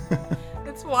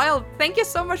 It's wild. Thank you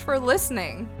so much for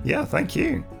listening. Yeah, thank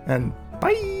you. And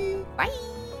bye! Bye!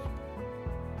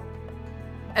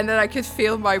 And then I could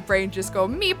feel my brain just go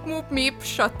meep, moop, meep,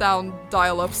 shut down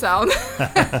dial-up sound.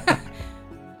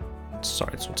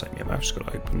 Sorry, this will take me a moment. I've just got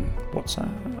to open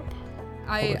WhatsApp.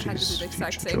 I had to do the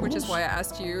exact same, which is why I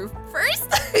asked you first.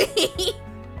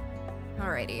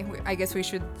 Alrighty, I guess we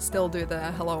should still do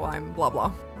the hello, I'm blah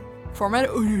blah format.